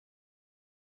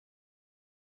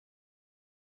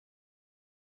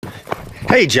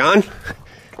Hey, John.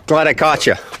 Glad I caught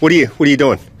you. What are you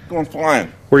doing? Going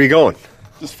flying. Where are you going?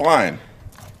 Just flying.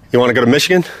 You want to go to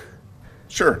Michigan?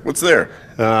 Sure. What's there?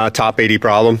 Top 80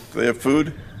 problem. Do they have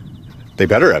food? They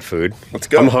better have food. Let's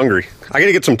go. I'm hungry. I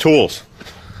gotta get some tools.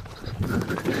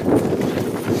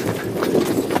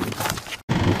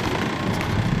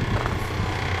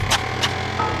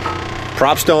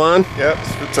 Prop still on? Yep,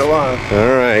 it's still on.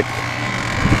 All right.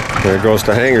 There goes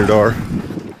the hangar door.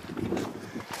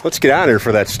 Let's get out of here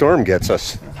before that storm gets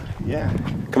us. Yeah.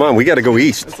 Come on, we got to go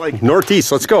east. It's like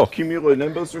northeast. Let's go.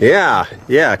 Cumulonimbus or something?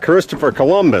 Yeah, Christopher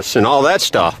Columbus and all that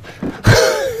stuff.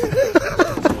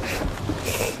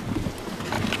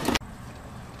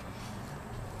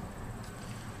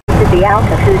 The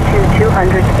altitude to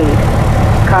 200 feet.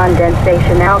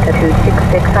 Condensation altitude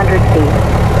 600 feet.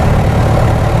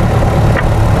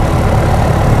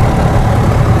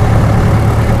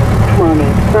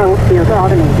 Field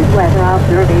automated weather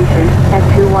observation at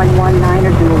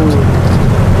 2119er Zulu.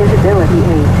 Visibility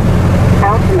 8.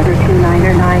 Altimeter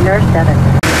 299er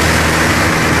 7.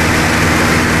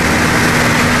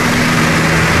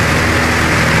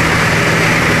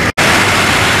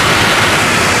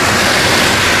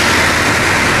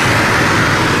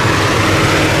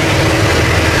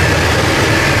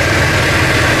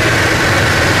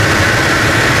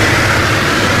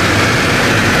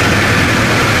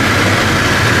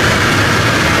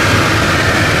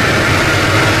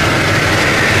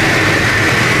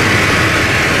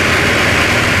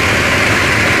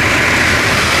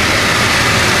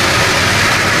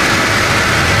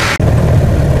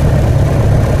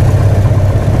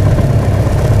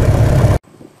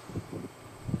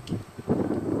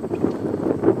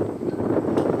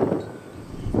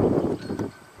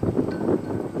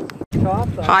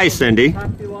 Hi, Cindy.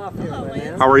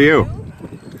 How are you?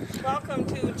 Welcome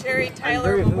to Jerry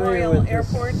Tyler Memorial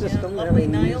Airport in lovely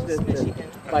Niles, Michigan.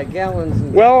 By gallons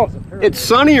and Well, it's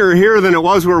sunnier here than it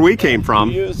was where we came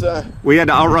from. We had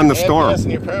to outrun the storm. In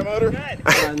your paramotor?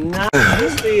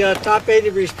 Is this the Top 80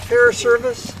 repair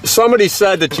service? Somebody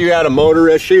said that you had a motor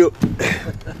issue,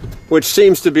 which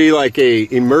seems to be like a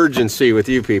emergency with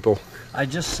you people. I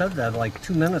just said that like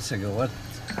 2 minutes ago. What's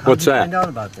How did you that? find out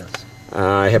about this?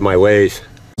 I have my ways.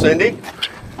 Cindy,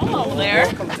 Hello there.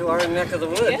 Welcome to our neck of the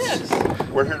woods. Yes.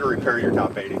 we're here to repair your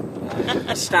Top 80.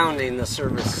 Astounding, the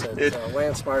service at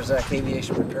Lance Marczak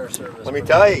Aviation Repair Service. Let me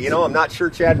tell you, I'm not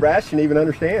sure Chad Brashen even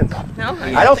understands. No,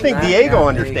 I don't think Diego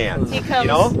understands. He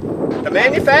comes. The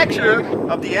manufacturer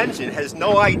of the engine has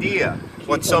no idea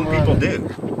what some people do.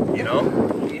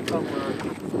 Keep them on.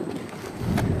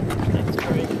 That's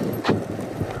great.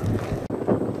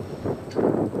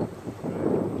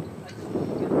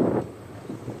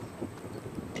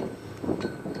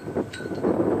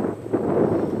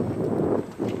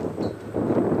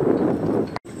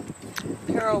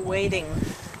 Carol waiting.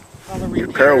 All the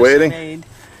repairs Carol waiting? made.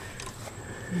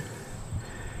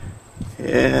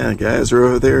 Yeah, guys are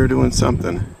over there doing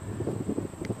something.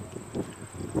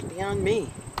 Beyond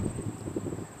me.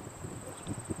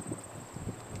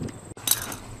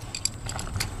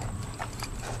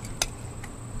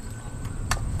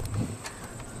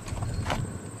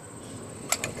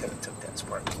 I could have took that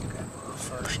spark plug off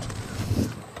first.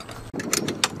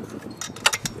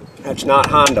 That's not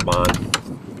Honda Bond.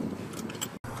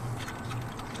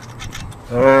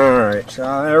 Alright,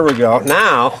 so there we go.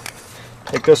 Now,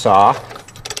 take this off.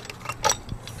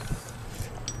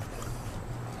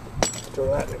 Throw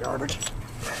that in the garbage.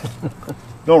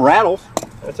 No rattles.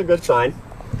 That's a good sign.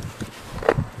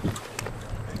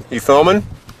 You filming?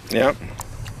 Yep.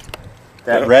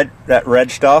 That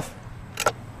red stuff?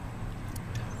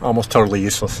 Almost totally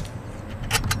useless.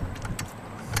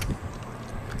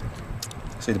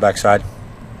 See the back side?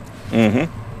 Mm-hmm.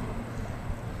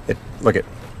 Look at.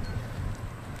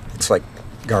 It's like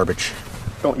garbage.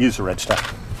 Don't use the red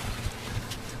stuff.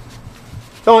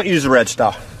 Don't use the red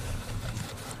stuff.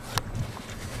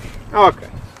 Okay.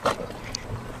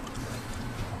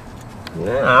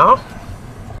 Now.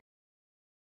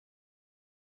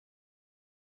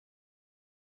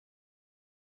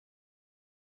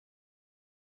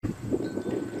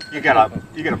 You got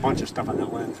a bunch of stuff on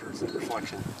that lens for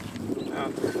reflection.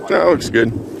 That looks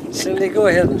good. Cindy, go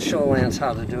ahead and show Lance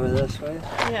how to do it this way.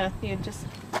 Yeah, you just,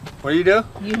 What do you do?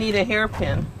 you need a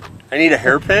hairpin. I need a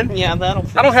hairpin? Yeah, that'll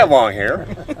fix I don't have long hair.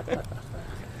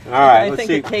 All right, I let's think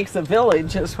see. it takes a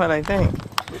village, is what I think.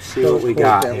 Let's see what we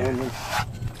got That here. woman.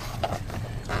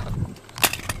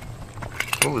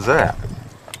 What was that?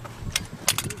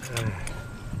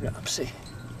 Let's see.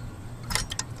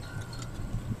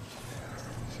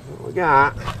 What we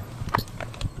got?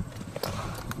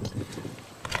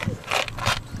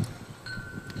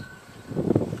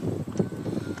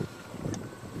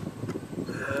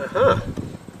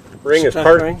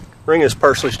 Ring is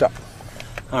partially stuck.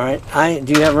 All right.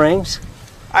 Do you have rings?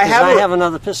 I have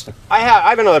another piston. I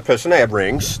have another piston. I have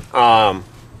rings. I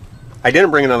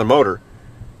didn't bring another motor,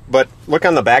 but look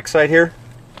on the back side here.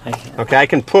 Okay, I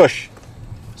can push.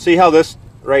 See how this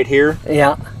right here?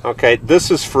 Yeah. Okay,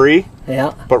 this is free.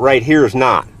 Yeah. But right here is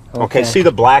not. Okay, see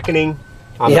the blackening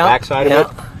on the back side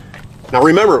of it? Now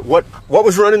remember, what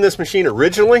was running this machine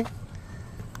originally?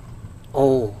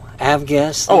 Oh,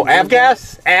 avgas. Oh,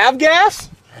 avgas? Avgas?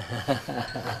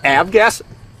 Avgas?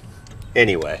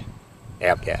 Anyway,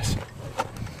 avgas.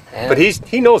 But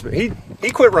he knows me.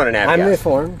 He quit running avgas. I'm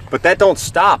reformed. But that don't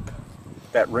stop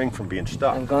that ring from being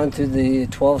stuck. I've gone through the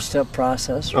 12-step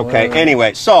process. Okay,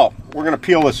 anyway, so we're going to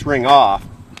peel this ring off.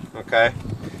 Okay.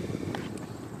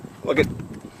 Look at,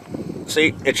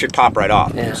 see, it should pop right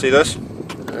off. Yeah. See this?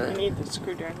 You need the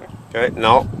screwdriver. Okay,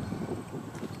 no.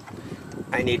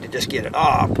 I need to just get it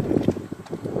up.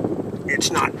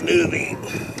 It's not moving.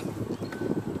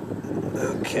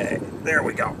 Okay, there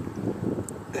we go.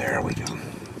 There we go.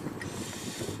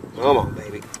 Come on,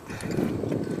 baby.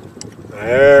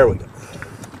 There we go.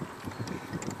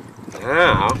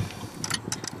 Now,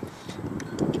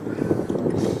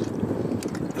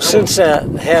 since that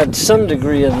had some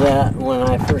degree of that when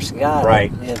I first got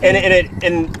right. it.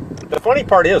 And the funny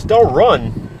part is they'll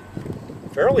run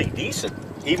fairly decent,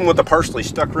 even with the partially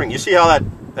stuck ring. You see how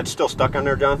that's still stuck on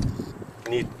there, John?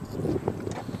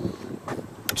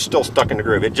 It's still stuck in the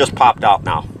groove. It just popped out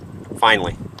now,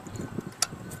 finally.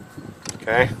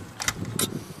 Okay.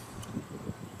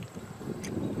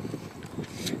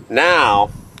 Now,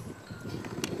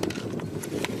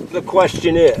 the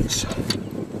question is,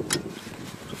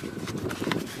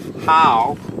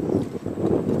 how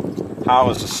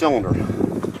is the cylinder?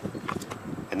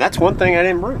 And that's one thing I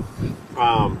didn't bring.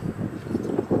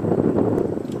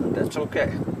 That's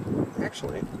okay.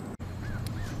 Actually,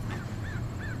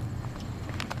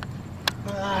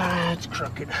 it's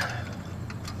crooked.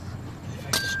 If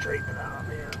I can straighten it out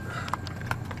here.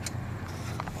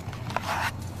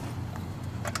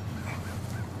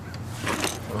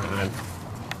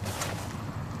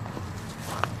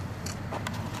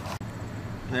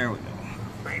 There we go.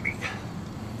 Maybe.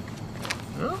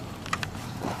 No?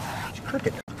 It's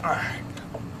crooked. Alright.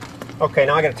 Okay,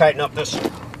 now I gotta tighten up this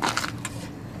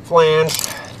flange.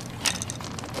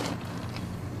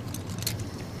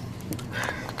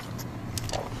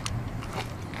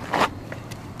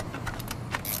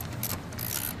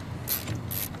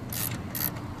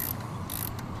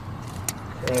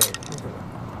 Okay.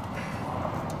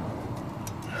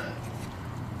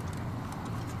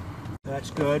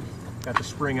 That's good. Got the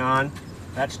spring on.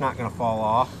 That's not going to fall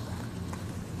off.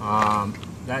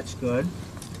 That's good.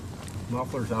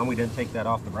 Muffler's on. We didn't take that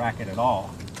off the bracket at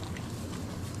all.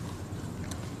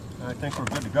 I think we're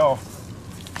good to go.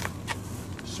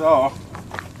 So,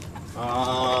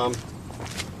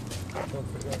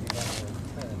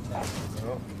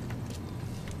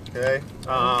 okay.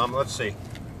 Let's see.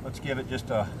 Let's give it just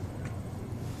a.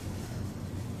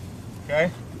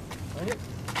 Okay.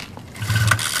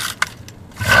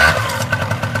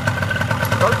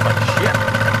 Starts like shit.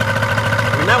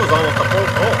 I mean, that was almost a full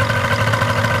pull.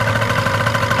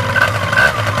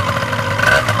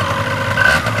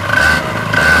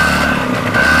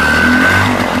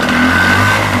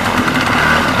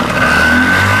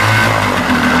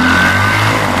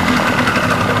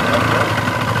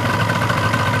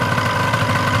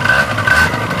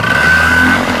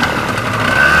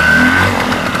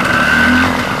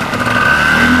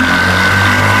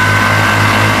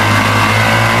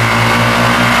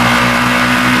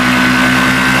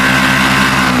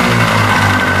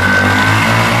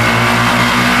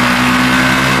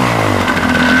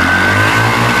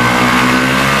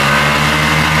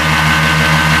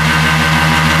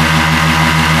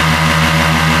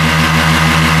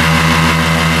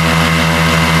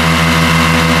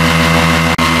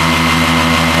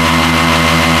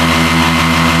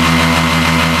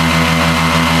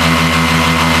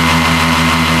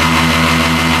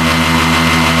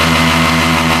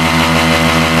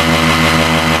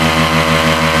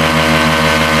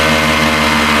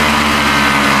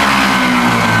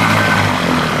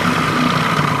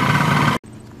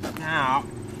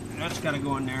 Got to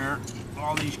go in there.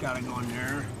 All these got to go in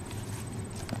there.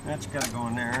 That's got to go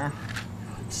in there.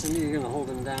 So you're going to hold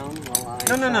them down while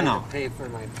I No. pay for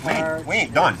my parts? We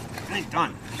ain't done. We ain't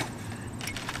done.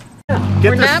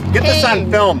 Get this on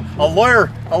film. A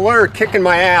lawyer kicking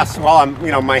my ass while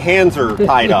I'm, my hands are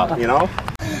tied up.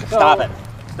 Stop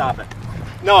it.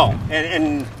 No,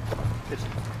 and it's,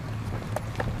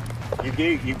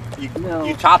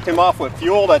 you topped him off with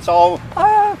fuel. That's all.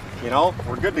 You know,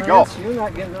 we're good to go. You're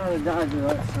not getting out of Dodge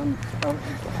without some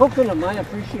token of my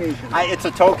appreciation. It's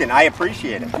a token. I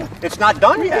appreciate it. It's not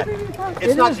done yet.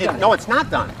 It's not. No, it's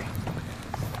not done.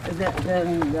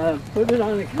 Then put it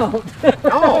on account.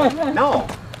 No.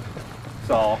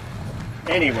 So,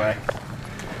 anyway,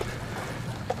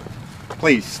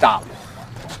 please stop.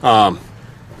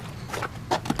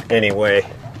 Anyway,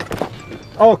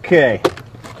 okay.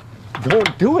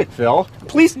 Don't do it, Phil.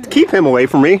 Please keep him away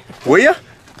from me, will you?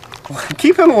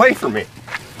 Keep him away from me.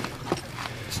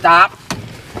 Stop.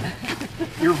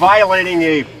 You're violating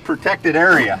a protected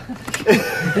area.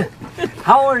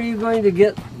 How are you going to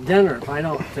get dinner if I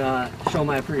don't show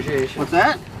my appreciation? What's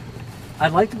that?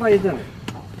 I'd like to buy you dinner.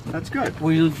 That's good.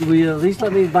 Will you at least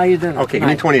let me buy you dinner? Okay,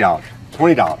 tonight? Give me $20.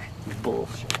 $20.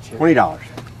 Bullshit. $20.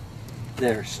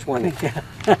 There's 20.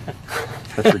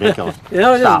 That's ridiculous.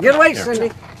 Just get away, There.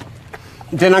 Cindy.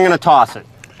 Then I'm going to toss it.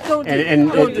 Don't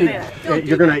do that.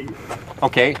 You're going to...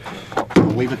 Okay,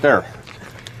 we'll leave it there.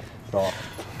 So,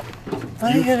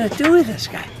 What are you going to do with this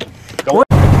guy?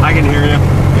 I can hear you.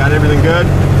 Got everything good?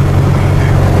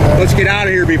 Let's get out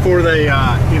of here before they,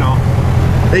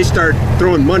 they start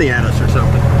throwing money at us or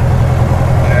something.